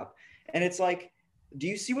shortstop, and it's like, do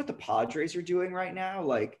you see what the Padres are doing right now?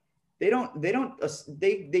 Like they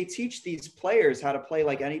teach these players how to play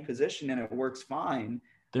like any position and it works fine.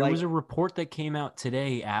 there was Like a report that came out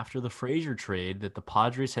today after the Frazier trade that the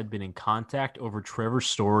Padres had been in contact over Trevor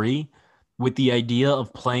Story with the idea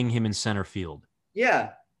of playing him in center field.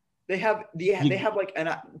 yeah, they You, have like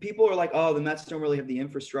and people are like, oh, the Mets don't really have the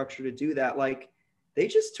infrastructure to do that. Like they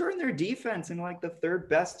just turned their defense in like the third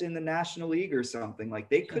best in the National League or something. Like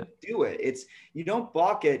they yeah, could do it. It's you don't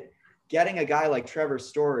balk at getting a guy like Trevor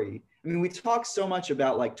Story. I mean, we talk so much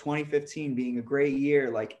about like 2015 being a great year.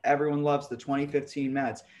 Like everyone loves the 2015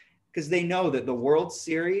 Mets because they know that the World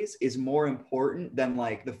Series is more important than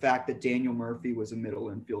like the fact that Daniel Murphy was a middle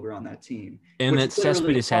infielder on that team, and which that literally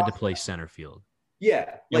Cespedes had to cost play them. center field, Yeah,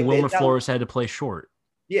 and like Wilmer that. Flores had to play short.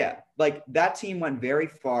 Yeah, like that team went very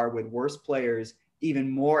far with worse players, even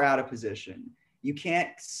more out of position. You can't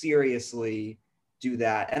seriously do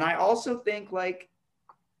that. And I also think like,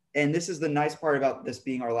 and this is the nice part about this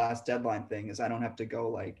being our last deadline thing is I don't have to go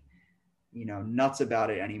like, nuts about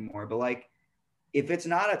it anymore. But like, if it's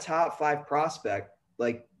not a top five prospect,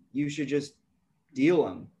 like you should just deal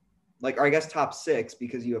him. Like, or I guess top six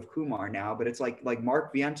because you have Kumar now, but it's like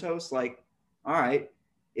Mark Vientos, like, all right,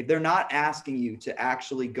 if they're not asking you to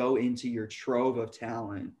actually go into your trove of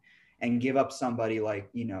talent and give up somebody like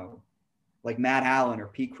Matt Allen or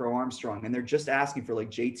Pete Crow Armstrong, and they're just asking for like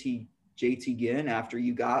JT Ginn after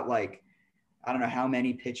you got like I don't know how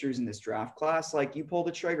many pitchers in this draft class, like you pull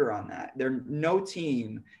the trigger on that. There no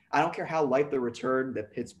team, I don't care how light the return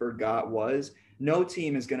that Pittsburgh got was, no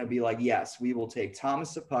team is going to be like, yes, we will take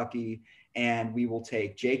Thomas Sapucki and we will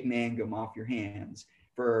take Jake Mangum off your hands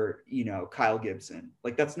for, Kyle Gibson.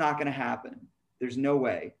 Like that's not going to happen. There's no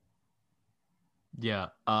way. Yeah,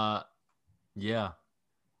 yeah.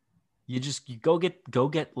 You go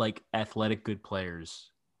get like athletic good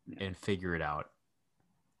players Yeah, and figure it out.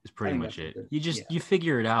 Is I pretty think much that's a it. good, You yeah.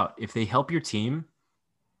 figure it out. If they help your team,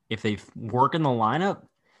 if they work in the lineup,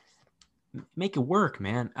 make it work,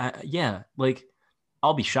 man. Yeah, like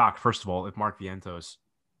I'll be shocked first of all if Mark Vientos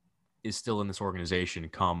is still in this organization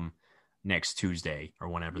come next Tuesday or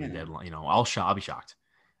whenever the Yeah. deadline. I'll be shocked.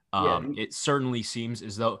 Yeah. It certainly seems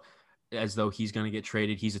as though he's going to get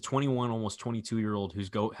traded. He's a 21, almost 22-year-old who's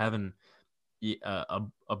having a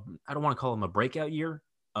I don't want to call him a breakout year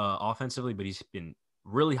offensively, but he's been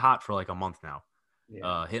really hot for like a month now.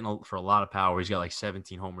 Yeah. Hitting for a lot of power. He's got like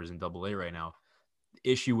 17 homers in Double A right now.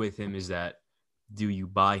 The issue with him is that do you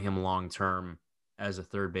buy him long term as a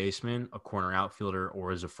third baseman, a corner outfielder,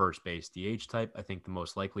 or as a first base DH type? I think the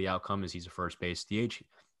most likely outcome is he's a first base DH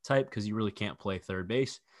type because you really can't play third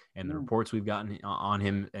base. And the No. reports we've gotten on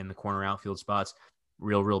him in the corner outfield spots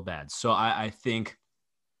real bad. So I think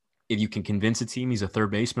if you can convince a team he's a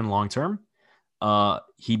third baseman long term,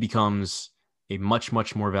 he becomes a much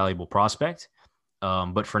more valuable prospect.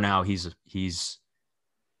 But for now, he's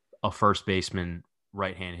a first baseman,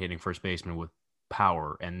 right hand hitting first baseman with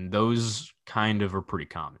power, and those kind of are pretty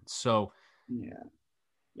common. So yeah,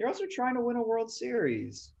 you're also trying to win a World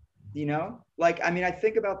Series. You know, like I mean, I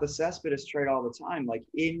think about the Cespedes trade all the time. Like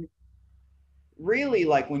in really,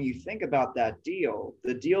 like when you think about that deal,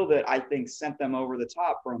 the deal that I think sent them over the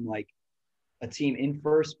top from like a team in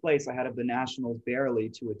first place ahead of the Nationals barely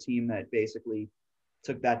to a team that basically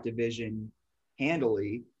took that division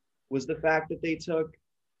handily was the fact that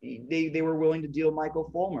they were willing to deal Michael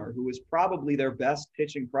Fulmer, who was probably their best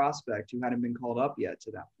pitching prospect who hadn't been called up yet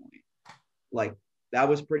to that point. Like that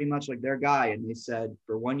was pretty much like their guy. And they said,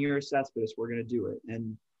 for 1 year of Cespedes, we're going to do it.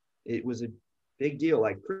 And it was a big deal.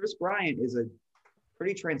 Like Chris Bryant is a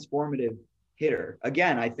pretty transformative hitter.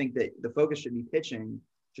 Again, I think that the focus should be pitching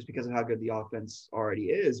just because of how good the offense already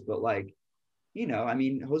is. But like, you know, I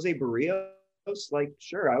mean, Jose Barrios, like,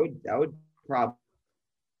 sure, I would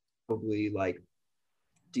probably like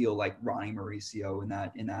deal like Ronnie Mauricio in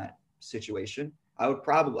that situation. I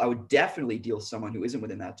would definitely deal someone who isn't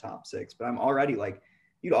within that top six, but I'm already like,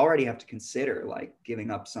 you'd already have to consider like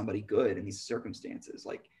giving up somebody good in these circumstances.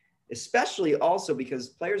 Like, especially also because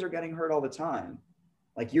players are getting hurt all the time.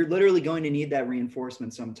 Like you're literally going to need that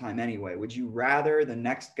reinforcement sometime anyway. Would you rather the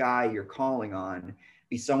next guy you're calling on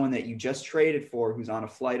be someone that you just traded for who's on a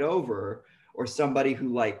flight over, or somebody who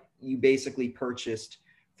like you basically purchased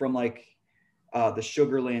from like the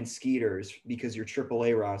Sugarland Skeeters because your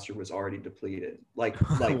AAA roster was already depleted? Like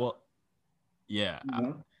well, yeah. you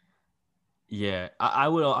know? Yeah,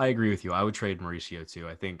 I agree with you. I would trade Mauricio too.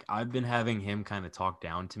 I think I've been having him kind of talk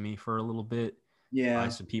down to me for a little bit by Yeah.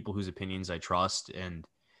 some people whose opinions I trust. And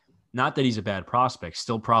not that he's a bad prospect,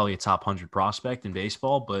 still probably a top 100 prospect in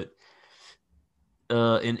baseball, but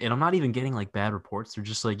and I'm not even getting like bad reports. They're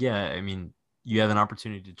just like, yeah, I mean, you have an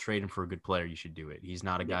opportunity to trade him for a good player, you should do it. He's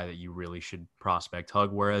not a Yeah. guy that you really should prospect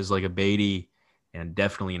hug. Whereas like a Beatty and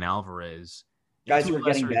definitely an Alvarez, Guys into who a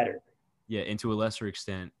are getting lesser better. into a lesser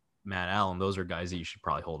extent, Matt Allen, those are guys that you should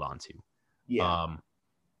probably hold on to. Yeah.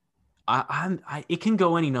 It can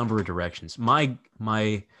go any number of directions.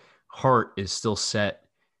 My heart is still set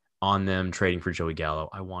on them trading for Joey Gallo.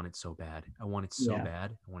 I want it so bad. I want it so Yeah.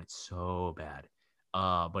 bad. I want it so bad.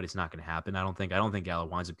 But it's not going to happen. I don't think Gallo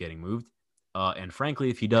winds up getting moved. And frankly,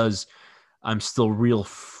 if he does, I'm still real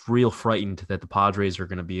frightened that the Padres are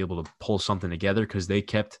going to be able to pull something together because they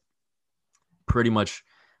kept pretty much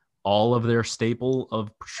all of their staple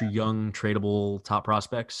of young tradable top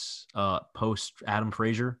prospects post Adam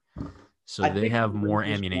Frazier. So I they think have the more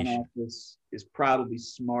Rangers front ammunition. office is probably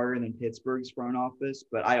smarter than Pittsburgh's front office,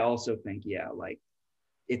 but I also think, yeah, like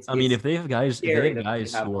I mean, it's if they have guys scary that they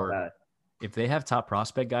have who all are that. if they have top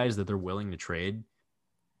prospect guys that they're willing to trade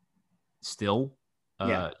still,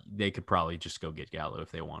 Yeah. they could probably just go get Gallo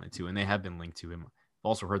if they wanted to. And they have been linked to him. I've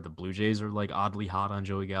also heard the Blue Jays are like oddly hot on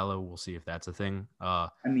Joey Gallo. We'll see if that's a thing. I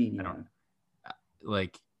mean, I yeah, don't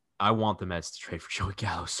like I want the Mets to trade for Joey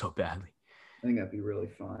Gallo so badly. I think that'd be really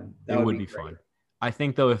fun. It That would would be be great. fun. I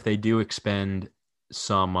think though, if they do expend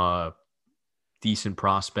some decent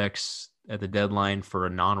prospects at the deadline for a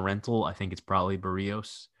non-rental, I think it's probably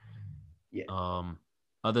Barrios. Yeah. Um,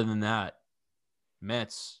 other than that,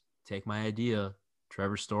 Mets, take my idea.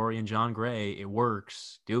 Trevor Story and John Gray, it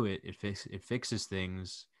works. Do it. It fixes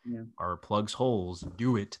things. Yeah. Or plugs holes.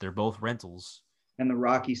 Do it. They're both rentals. And the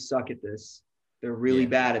Rockies suck at this. They're really Yeah.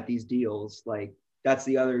 bad at these deals. Like that's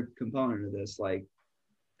the other component of this. Like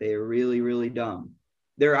they're really, really dumb.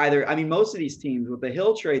 They're either, I mean, most of these teams with the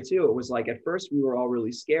Hill trade too, it was like at first we were all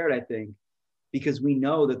really scared, I think, because we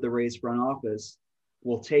know that the Rays front office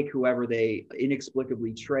will take whoever they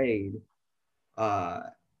inexplicably trade.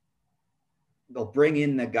 They'll bring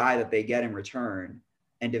in the guy that they get in return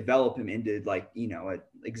and develop him into like, you know,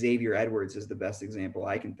 Xavier Edwards is the best example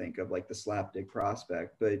I can think of, like the slapdick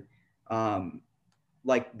prospect. But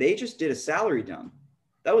like they just did a salary dump.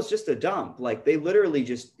 That was just a dump. Like they literally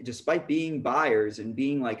just, despite being buyers and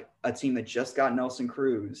being like a team that just got Nelson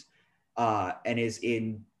Cruz and is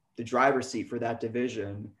in the driver's seat for that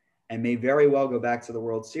division and may very well go back to the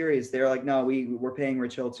World Series, they're like, no, we're paying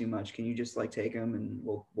Rich Hill too much. Can you just like take him and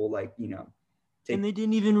we'll like, you know, And they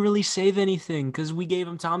didn't even really save anything because we gave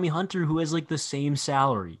him Tommy Hunter, who has like the same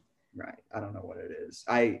salary. Right. I don't know what it is.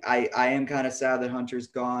 I am kind of sad that Hunter's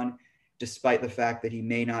gone, despite the fact that he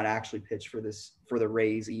may not actually pitch for the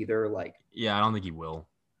Rays either. Like, Yeah, I don't think he will.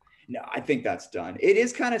 no, I think that's done. It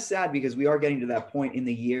is kind of sad because we are getting to that point in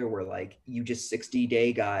the year where like you just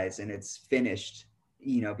 60-day guys and it's finished.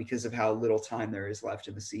 because of how little time there is left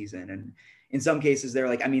in the season. And in some cases, they're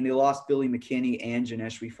like, I mean, they lost Billy McKinney and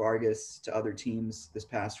Janesh Fargas to other teams this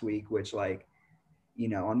past week, which, like,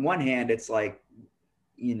 on one hand, it's like,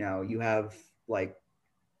 you have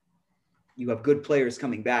good players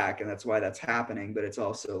coming back, and that's why that's happening. But it's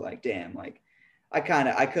also like, damn, like I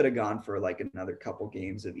could have gone for like another couple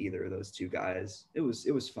games of either of those two guys. It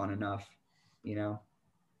was fun enough,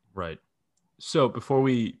 Right. So before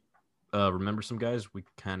we remember some guys, we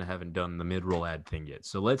kind of haven't done the mid-roll ad thing yet.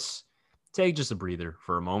 So let's take just a breather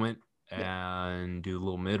for a moment and do a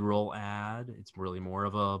little mid-roll ad. It's really more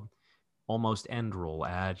of a almost end roll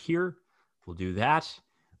ad here. We'll do that.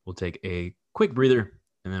 We'll take a quick breather,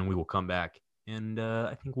 and then we will come back. And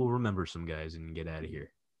I think we'll remember some guys and get out of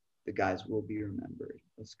here. The guys will be remembered.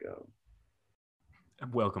 Let's go.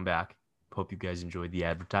 Welcome back. Hope you guys enjoyed the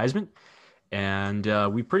advertisement. And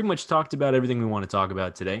we pretty much talked about everything we want to talk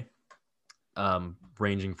about today,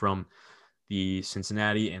 ranging from the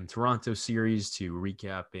Cincinnati and Toronto series to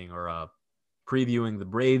recapping or previewing the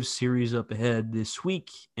Braves series up ahead this week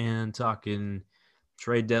and talking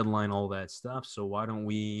trade deadline, all that stuff. So why don't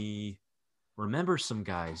we remember some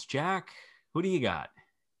guys? Jack, who do you got?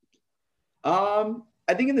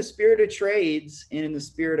 I think in the spirit of trades and in the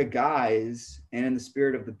spirit of guys and in the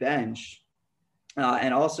spirit of the bench,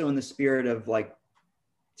 and also in the spirit of like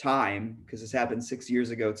time, because this happened 6 years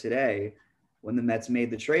ago today when the Mets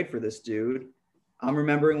made the trade for this dude, I'm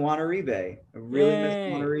remembering Juan Uribe. I really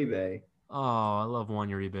miss Juan Uribe. Oh, I love Juan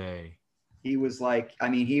Uribe. He was like, I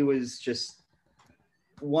mean, he was just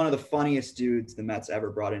one of the funniest dudes the Mets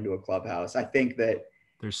ever brought into a clubhouse. I think that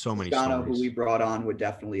there's so many Toscano, stories. who we brought on, would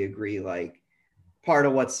definitely agree. Like, part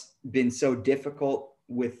of what's been so difficult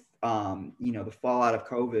with, the fallout of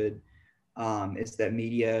COVID is that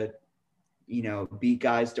media, beat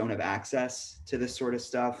guys don't have access to this sort of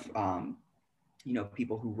stuff.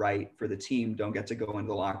 People who write for the team don't get to go into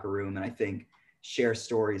the locker room and I think share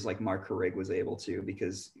stories like Mark Carrig was able to,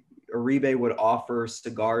 because Uribe would offer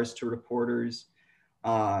cigars to reporters.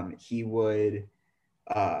 He would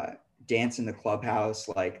dance in the clubhouse,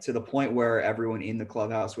 like to the point where everyone in the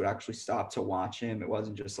clubhouse would actually stop to watch him. It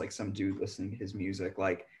wasn't just like some dude listening to his music.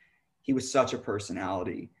 Like, he was such a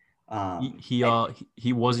personality. He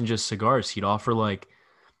wasn't just cigars. He'd offer like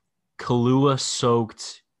Kahlua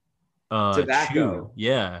soaked tobacco. Chew.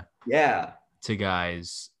 Yeah. To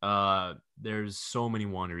guys. There's so many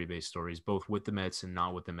Juan Uribe stories, both with the Mets and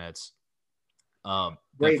not with the Mets.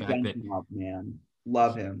 Great benchmark, man.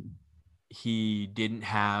 Love him. He didn't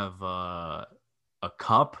have a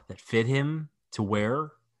cup that fit him to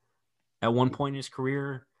wear at one point in his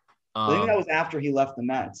career. I think that was after he left the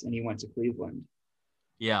Mets and he went to Cleveland.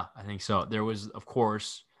 Yeah, I think so. There was, of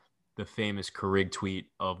course, the famous Carrig tweet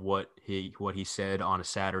of what he said on a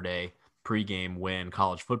Saturday pregame when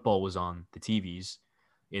college football was on the TVs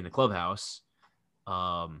in the clubhouse,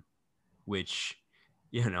 which,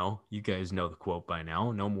 you guys know the quote by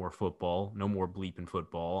now. No more football, no more bleeping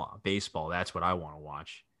football. Baseball, that's what I want to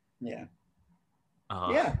watch. Yeah.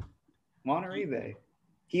 Juan Uribe.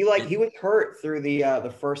 He was hurt through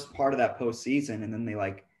the first part of that postseason, and then they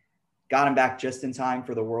got him back just in time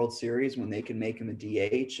for the World Series when they could make him a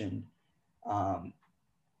DH. And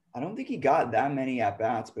I don't think he got that many at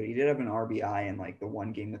bats, but he did have an RBI in the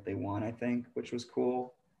one game that they won, I think, which was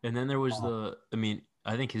cool. And then there was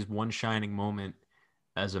I think his one shining moment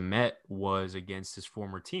as a Met was against his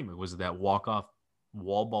former team. It was that walk-off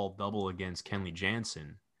wall ball double against Kenley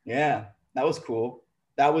Jansen. Yeah, that was cool.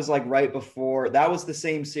 That was right before. That was the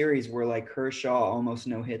same series where Kershaw almost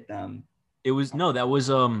no-hit them. It was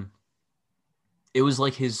it was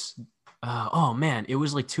like his it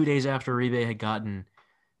was 2 days after Uribe had gotten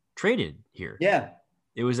traded here. Yeah.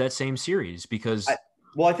 It was that same series because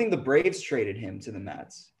I think the Braves traded him to the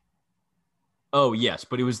Mets. Oh, yes,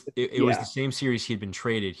 but it was the same series he'd been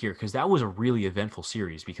traded here, because that was a really eventful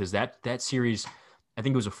series, because that series, I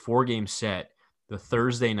think it was a 4-game set. The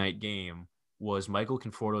Thursday night game was Michael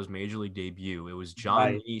Conforto's major league debut. It was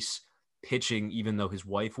John Reese pitching, even though his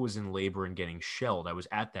wife was in labor and getting shelled. I was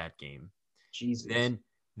at that game. Jesus.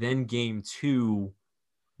 Then game 2,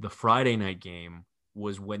 the Friday night game,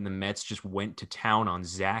 was when the Mets just went to town on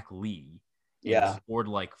Zach Lee. And scored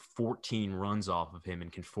 14 runs off of him,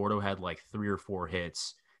 and Conforto had 3 or 4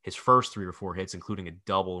 hits, his first 3 or 4 hits, including a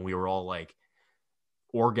double, and we were all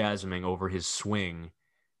orgasming over his swing,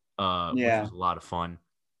 which was a lot of fun.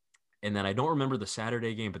 And then I don't remember the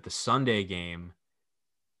Saturday game, but the Sunday game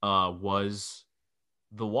was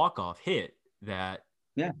the walk-off hit that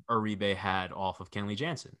Uribe had off of Kenley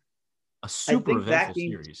Jansen. A super eventful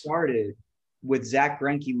series. Started with Zach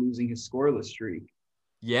Greinke losing his scoreless streak.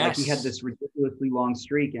 Yes. Like he had this ridiculously long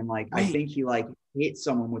streak, and like I think he like hit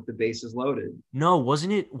someone with the bases loaded. No,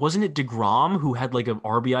 wasn't it DeGrom who had like an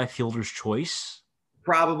RBI fielder's choice?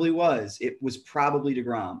 Probably was. It was probably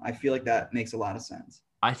DeGrom. I feel like that makes a lot of sense.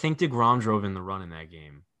 I think DeGrom drove in the run in that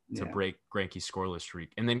game to break Greinke's scoreless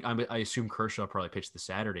streak. And then I assume Kershaw probably pitched the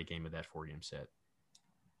Saturday game of that 4-game set.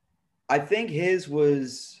 I think his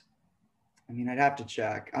was, I mean, I'd have to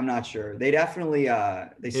check. I'm not sure. They definitely,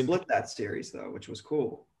 they split that series though, which was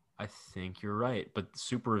cool. I think you're right, but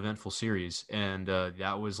super eventful series. And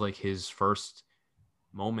that was like his first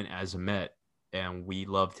moment as a Met. And we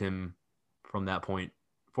loved him from that point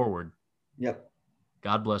forward. Yep.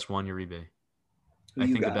 God bless Juan Uribe. I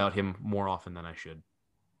think about him more often than I should.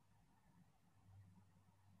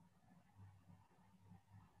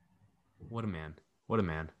 What a man. What a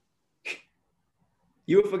man.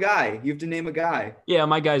 You have a guy. You have to name a guy. Yeah,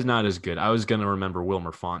 my guy's not as good. I was going to remember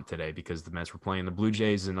Wilmer Font today because the Mets were playing the Blue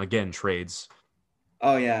Jays and, again, trades.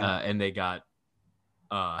 Oh, yeah. And they got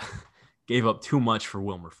gave up too much for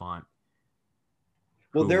Wilmer Font.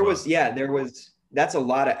 Well, that's a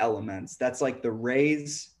lot of elements. That's like the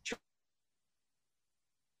Rays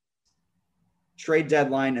trade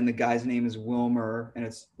deadline, and the guy's name is Wilmer, and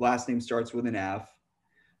its last name starts with an F.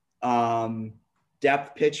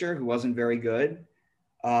 Depth pitcher who wasn't very good.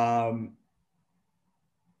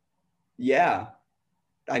 Yeah.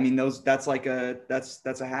 I mean, that's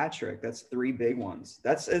a hat trick. That's 3 big ones.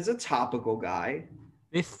 It's a topical guy.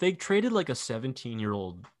 They traded like a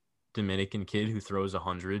 17-year-old Dominican kid who throws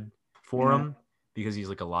 100 for him because he's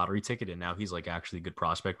like a lottery ticket, and now he's like actually a good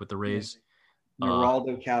prospect with the Rays.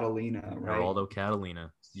 Geraldo Catalina, right? Geraldo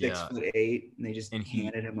Catalina. 6'8", and they just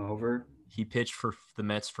handed him over. He pitched for the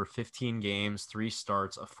Mets for 15 games, 3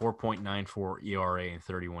 starts, a 4.94 ERA in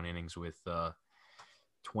 31 innings with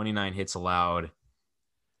 29 hits allowed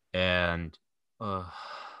and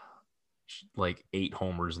like 8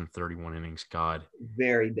 homers in 31 innings. God.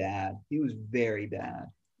 Very bad. He was very bad.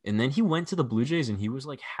 And then he went to the Blue Jays and he was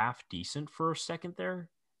like half decent for a second there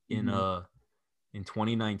in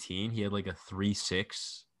 2019. He had like a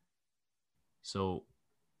 3.6. So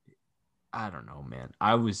I don't know, man.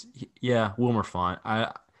 Wilmer Font.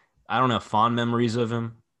 I don't have fond memories of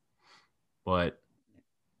him, but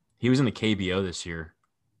he was in the KBO this year,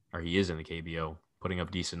 or he is in the KBO, putting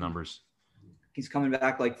up decent numbers. He's coming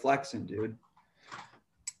back like Flexen, dude.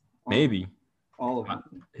 Maybe. All of them.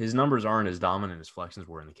 His numbers aren't as dominant as Flexen's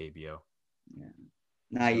were in the KBO. Yeah.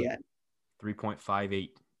 Not yet.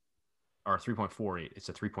 3.58 or 3.48. It's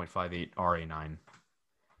a 3.58 RA9.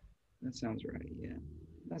 That sounds right. Yeah.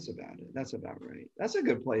 That's about it. That's about right. That's a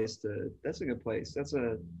good place. That's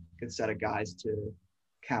a good set of guys to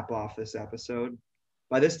cap off this episode.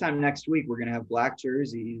 By this time next week, we're going to have black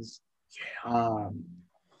jerseys. Yeah.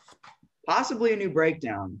 Possibly a new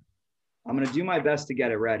breakdown. I'm going to do my best to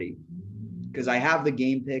get it ready because I have the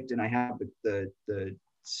game picked and I have the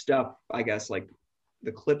stuff, I guess, like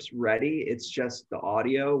the clips ready. It's just the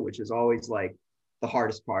audio, which is always like the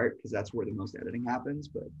hardest part because that's where the most editing happens.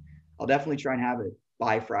 But I'll definitely try and have it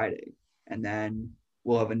by Friday, and then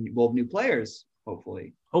we'll have new players.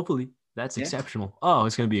 Hopefully, that's exceptional. Oh,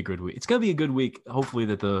 it's gonna be a good week. It's gonna be a good week. Hopefully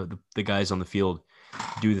that the guys on the field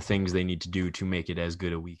do the things they need to do to make it as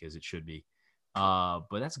good a week as it should be. But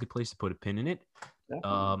that's a good place to put a pin in it.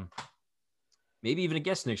 Definitely. Maybe even a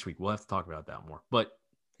guest next week. We'll have to talk about that more. But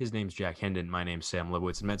his name's Jack Hendon. My name's Sam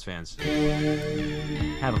Lebowitz. And Mets fans,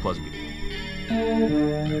 have a pleasant week.